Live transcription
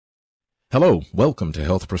Hello, welcome to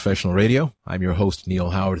Health Professional Radio. I'm your host,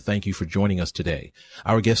 Neal Howard. Thank you for joining us today.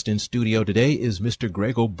 Our guest in studio today is Mr.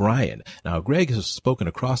 Greg O'Brien. Now, Greg has spoken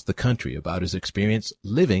across the country about his experience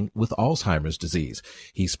living with Alzheimer's disease.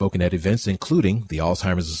 He's spoken at events including the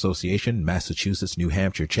Alzheimer's Association, Massachusetts, New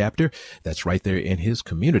Hampshire chapter. That's right there in his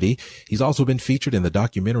community. He's also been featured in the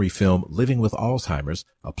documentary film Living with Alzheimer's,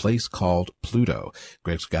 A Place Called Pluto.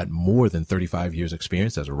 Greg's got more than 35 years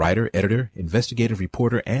experience as a writer, editor, investigative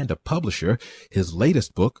reporter, and a publisher. His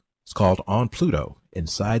latest book is called On Pluto,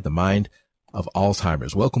 Inside the Mind of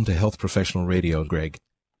Alzheimer's. Welcome to Health Professional Radio, Greg.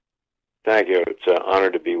 Thank you. It's an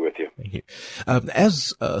honor to be with you. Thank you.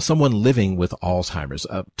 As someone living with Alzheimer's,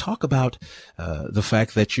 talk about the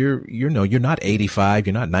fact that you're not 85,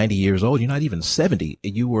 you're not 90 years old, you're not even 70.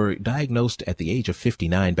 You were diagnosed at the age of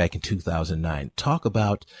 59 back in 2009. Talk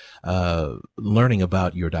about learning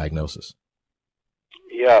about your diagnosis.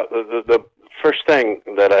 Yeah, the first thing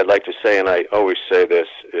that I'd like to say, and I always say this,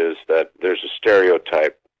 is that there's a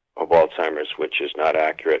stereotype of Alzheimer's which is not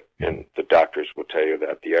accurate, and the doctors will tell you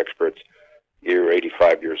that. The experts, you're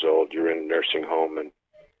 85 years old, you're in a nursing home, and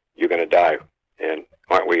you're going to die, and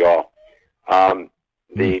aren't we all?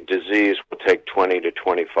 The disease will take 20 to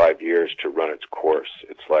 25 years to run its course.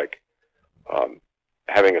 It's like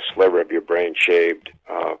having a sliver of your brain shaved,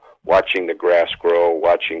 watching the grass grow,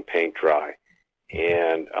 watching paint dry.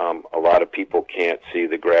 And a lot of people can't see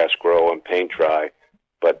the grass grow and paint dry,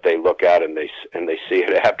 but they look out and they see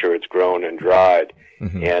it after it's grown and dried.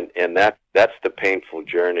 Mm-hmm. And that's the painful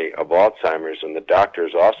journey of Alzheimer's. And the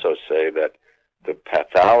doctors also say that the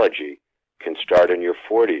pathology can start in your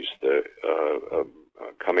 40s, the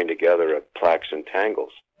coming together of plaques and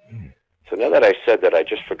tangles. Mm. So now that I said that, I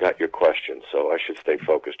just forgot your question, so I should stay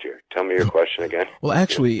focused here. Tell me your question again. Well,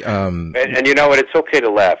 actually... And you know what? It's okay to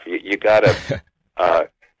laugh. You got to...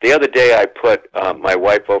 The other day I put my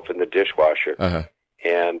wife open the dishwasher,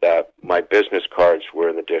 and my business cards were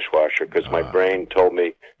in the dishwasher because my brain told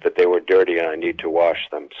me that they were dirty and I need to wash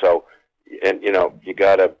them. So, and you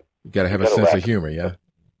gotta have a sense of humor, yeah.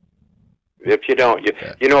 If you don't,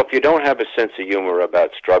 if you don't have a sense of humor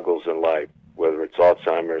about struggles in life, whether it's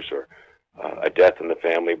Alzheimer's or a death in the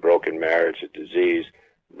family, broken marriage, a disease,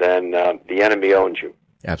 then the enemy owns you.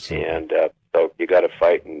 Absolutely. And so you got to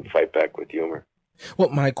fight back with humor. Well,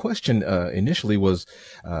 my question initially was,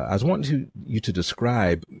 I was wanting you to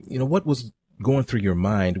describe, what was going through your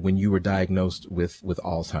mind when you were diagnosed with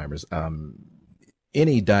Alzheimer's.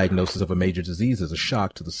 Any diagnosis of a major disease is a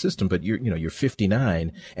shock to the system, but you're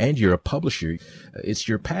 59 and you're a publisher. It's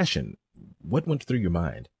your passion. What went through your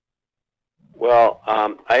mind? Well,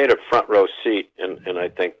 I had a front row seat, and I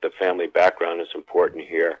think the family background is important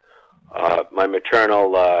here. My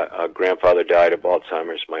maternal grandfather died of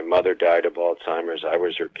Alzheimer's. My mother died of Alzheimer's. I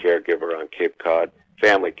was her caregiver on Cape Cod,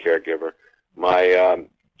 family caregiver. My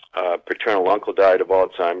paternal uncle died of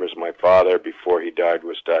Alzheimer's. My father, before he died,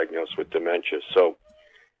 was diagnosed with dementia. So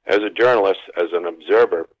as a journalist, as an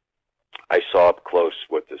observer, I saw up close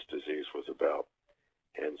what this disease was about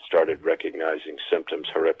and started recognizing symptoms,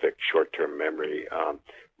 horrific short-term memory,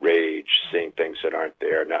 rage, seeing things that aren't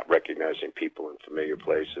there, not recognizing people in familiar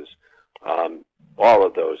places. All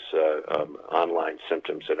of those online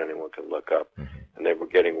symptoms that anyone can look up, and they were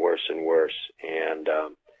getting worse and worse. And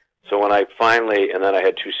so when I finally, and then I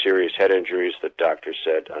had 2 serious head injuries that doctors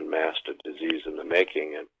said unmasked a disease in the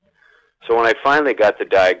making. And so when I finally got the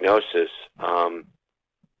diagnosis,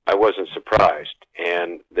 I wasn't surprised.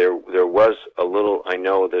 And there was a little, I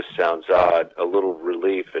know this sounds odd, a little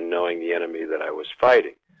relief in knowing the enemy that I was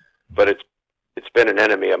fighting. But it's been an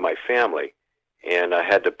enemy of my family. And I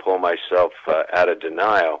had to pull myself out of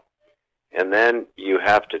denial. And then you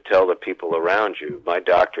have to tell the people around you. My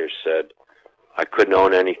doctors said I couldn't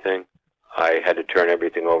own anything. I had to turn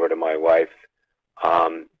everything over to my wife.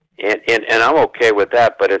 And I'm okay with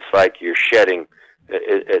that, but it's like you're shedding.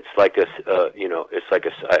 It's like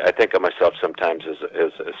I think of myself sometimes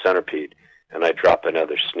as a centipede, and I drop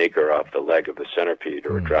another sneaker off the leg of the centipede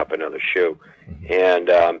or drop another shoe.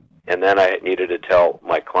 And then I needed to tell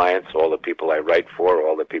my clients, all the people I write for,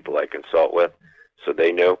 all the people I consult with, so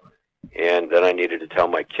they knew. And then I needed to tell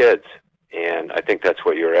my kids. And I think that's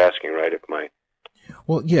what you're asking, right? About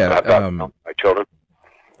my children.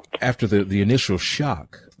 After the initial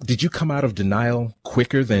shock, did you come out of denial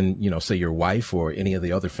quicker than, say, your wife or any of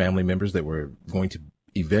the other family members that were going to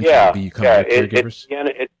eventually become your caregivers?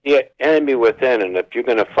 It's the enemy within. And if you're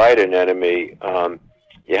going to fight an enemy,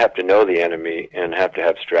 you have to know the enemy and have to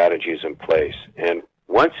have strategies in place. And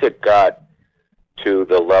once it got to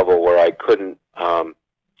the level where I couldn't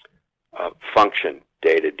function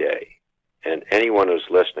day to day, and anyone who's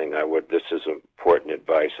listening, this is important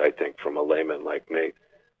advice, I think, from a layman like me.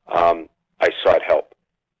 I sought help.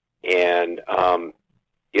 And,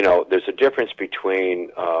 there's a difference between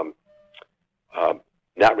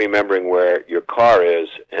not remembering where your car is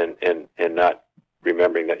and not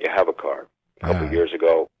remembering that you have a car. A couple of years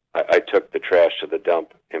ago, I took the trash to the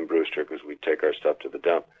dump in Brewster because we take our stuff to the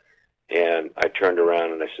dump. And I turned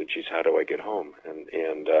around and I said, geez, how do I get home?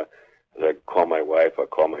 And I call my wife, I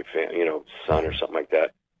call my son or something like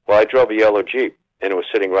that. Well, I drove a yellow Jeep, and it was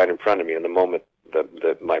sitting right in front of me. And the moment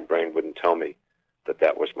that my brain wouldn't tell me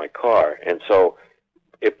that was my car. And so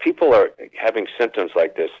if people are having symptoms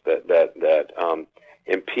like this that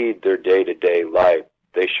impede their day-to-day life,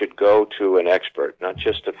 they should go to an expert, not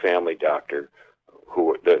just a family doctor,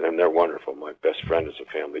 and they're wonderful. My best friend is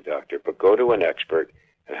a family doctor, but go to an expert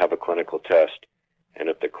and have a clinical test. And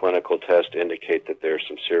if the clinical test indicate that there's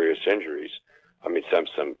some serious injuries,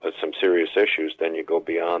 some serious issues, then you go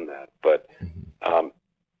beyond that. But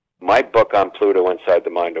my book on Pluto, Inside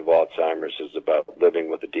the Mind of Alzheimer's, is about living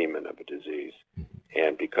with the demon of a disease.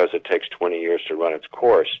 And because it takes 20 years to run its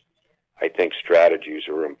course, I think strategies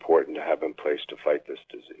are important to have in place to fight this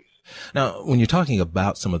disease. Now, when you're talking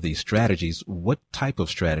about some of these strategies, what type of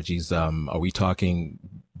strategies are we talking?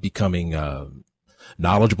 Becoming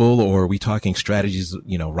knowledgeable, or are we talking strategies,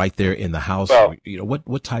 right there in the house? Well,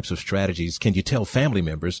 what types of strategies can you tell family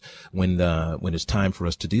members when it's time for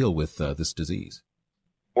us to deal with this disease?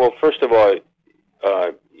 Well, first of all,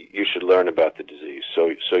 you should learn about the disease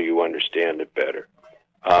so you understand it better.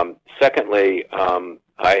 Secondly,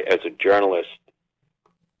 as a journalist,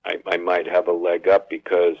 I might have a leg up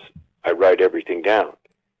because I write everything down,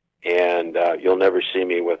 and you'll never see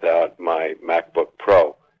me without my MacBook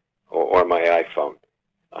Pro or my iPhone.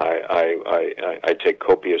 I take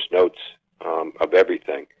copious notes of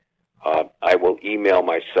everything. I will email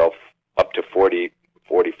myself up to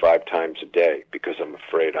 45 times a day because I'm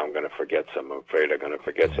afraid I'm going to forget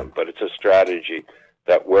some. But it's a strategy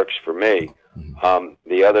that works for me.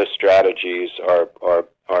 The other strategies are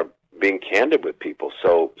being candid with people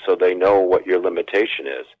so they know what your limitation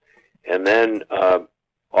is. And then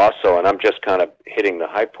also, and I'm just kind of hitting the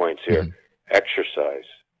high points here, exercise.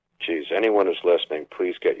 Geez, anyone who's listening,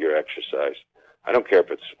 please get your exercise. I don't care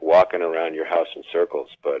if it's walking around your house in circles,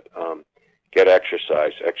 but get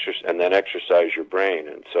exercise, and then exercise your brain.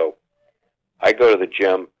 And so I go to the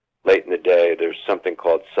gym late in the day. There's something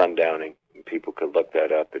called sundowning. People could look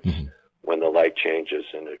that up. It's when the light changes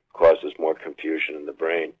and it causes more confusion in the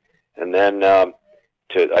brain. And then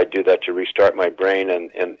I do that to restart my brain,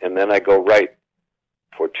 and then I go right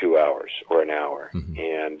for 2 hours or an hour.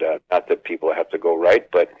 And not that people have to go right,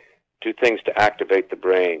 but do things to activate the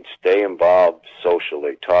brain, stay involved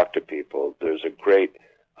socially, talk to people. There's a great,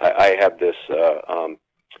 I have this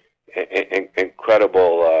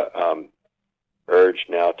incredible urge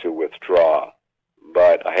now to withdraw,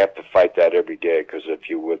 but I have to fight that every day, because if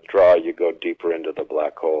you withdraw, you go deeper into the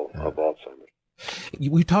black hole of Alzheimer's.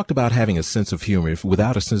 We talked about having a sense of humor. If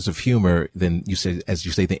without a sense of humor, then as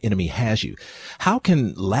you say, the enemy has you. How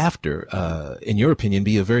can laughter, in your opinion,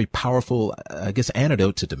 be a very powerful,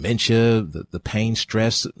 antidote to dementia, the pain,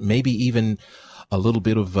 stress, maybe even a little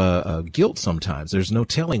bit of guilt sometimes? There's no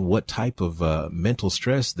telling what type of mental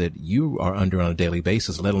stress that you are under on a daily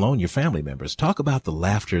basis, let alone your family members. Talk about the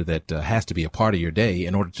laughter that has to be a part of your day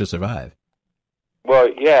in order to survive. Well,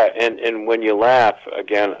 yeah, and when you laugh,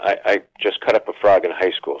 again, I just cut up a frog in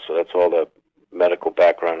high school, so that's all the medical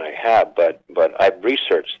background I have, but I've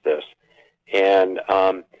researched this, and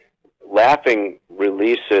laughing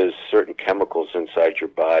releases certain chemicals inside your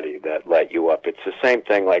body that light you up. It's the same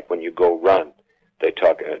thing like when you go run. They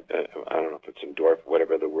talk, I don't know if it's endorphin,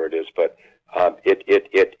 whatever the word is, but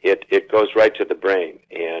it goes right to the brain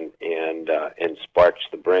and sparks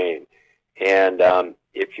the brain. And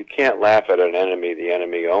if you can't laugh at an enemy, the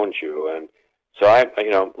enemy owns you. And so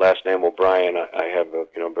last name O'Brien, I have a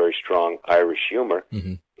very strong Irish humor,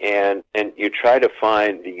 and you try to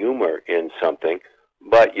find the humor in something,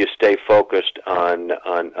 but you stay focused on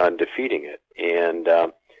defeating it. And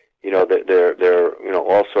there are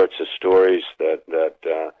all sorts of stories that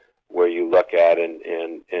where you look at and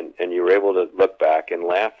you're able to look back and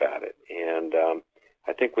laugh at it. And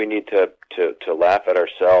I think we need to laugh at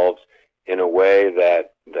ourselves in a way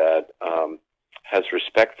that has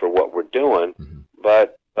respect for what we're doing,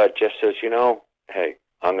 but just says, hey,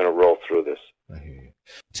 I'm going to roll through this. I hear you.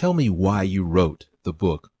 Tell me why you wrote the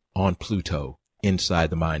book on Pluto, Inside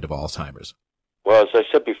the Mind of Alzheimer's. Well, as I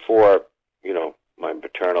said before, my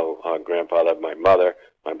paternal grandfather, my mother,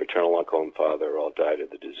 my paternal uncle and father all died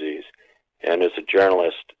of the disease. And as a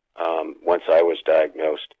journalist, once I was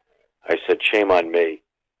diagnosed, I said, shame on me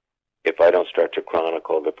if I don't start to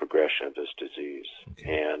chronicle the progression of this disease.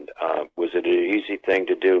 Okay. And was it an easy thing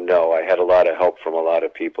to do? No. I had a lot of help from a lot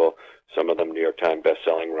of people, some of them New York Times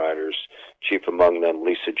best-selling writers, chief among them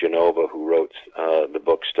Lisa Genova, who wrote the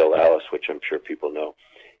book Still Alice, which I'm sure people know.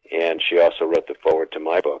 And she also wrote the foreword to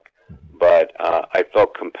my book. But I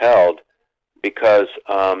felt compelled because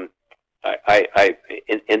in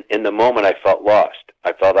the moment I felt lost.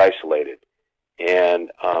 I felt isolated. And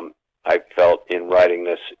I felt in writing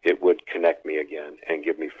this it would connect me again and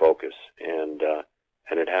give me focus. And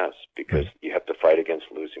it has, because you have to fight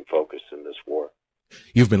against losing focus in this war.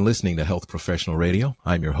 You've been listening to Health Professional Radio.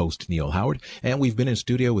 I'm your host, Neal Howard, and we've been in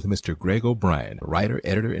studio with Mr. Greg O'Brien, writer,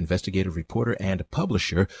 editor, investigative reporter, and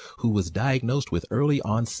publisher who was diagnosed with early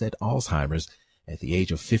onset Alzheimer's at the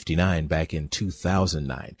age of 59 back in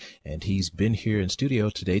 2009. And he's been here in studio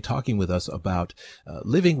today talking with us about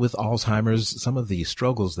living with Alzheimer's, some of the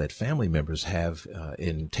struggles that family members have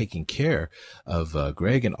in taking care of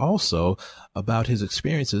Greg, and also about his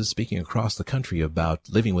experiences speaking across the country about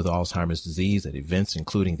living with Alzheimer's disease at events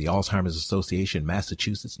including the Alzheimer's Association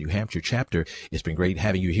Massachusetts, New Hampshire chapter. It's been great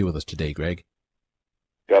having you here with us today, Greg.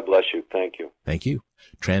 God bless you. Thank you. Thank you.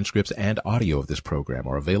 Transcripts and audio of this program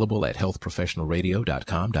are available at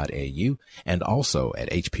healthprofessionalradio.com.au and also at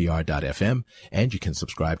hpr.fm, and you can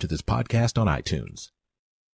subscribe to this podcast on iTunes.